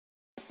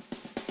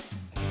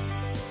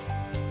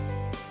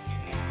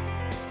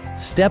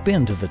Step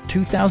into the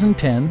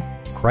 2010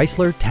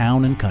 Chrysler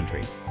Town &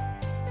 Country.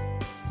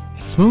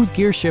 Smooth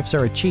gear shifts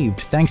are achieved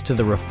thanks to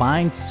the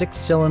refined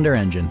 6-cylinder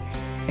engine,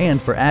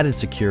 and for added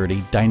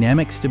security,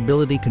 dynamic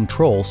stability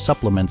control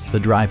supplements the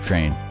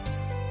drivetrain.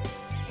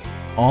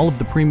 All of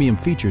the premium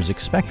features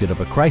expected of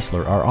a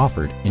Chrysler are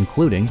offered,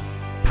 including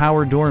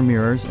power door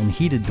mirrors and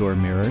heated door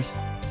mirrors,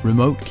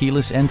 remote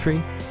keyless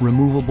entry,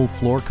 removable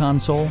floor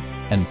console,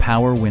 and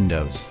power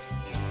windows.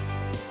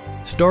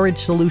 Storage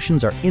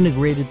solutions are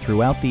integrated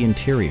throughout the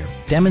interior,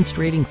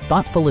 demonstrating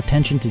thoughtful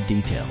attention to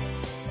detail.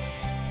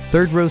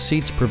 Third-row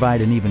seats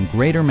provide an even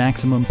greater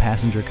maximum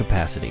passenger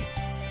capacity.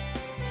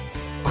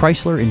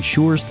 Chrysler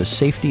ensures the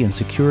safety and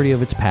security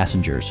of its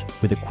passengers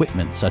with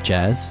equipment such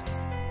as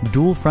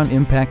dual front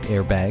impact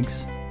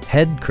airbags,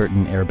 head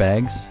curtain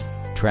airbags,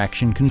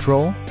 traction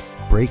control,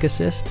 brake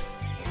assist,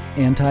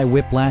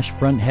 anti-whiplash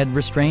front head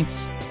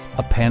restraints,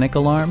 a panic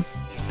alarm,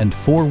 and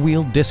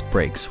 4-wheel disc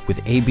brakes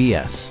with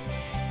ABS.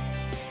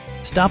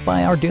 Stop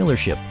by our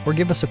dealership or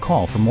give us a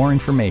call for more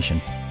information.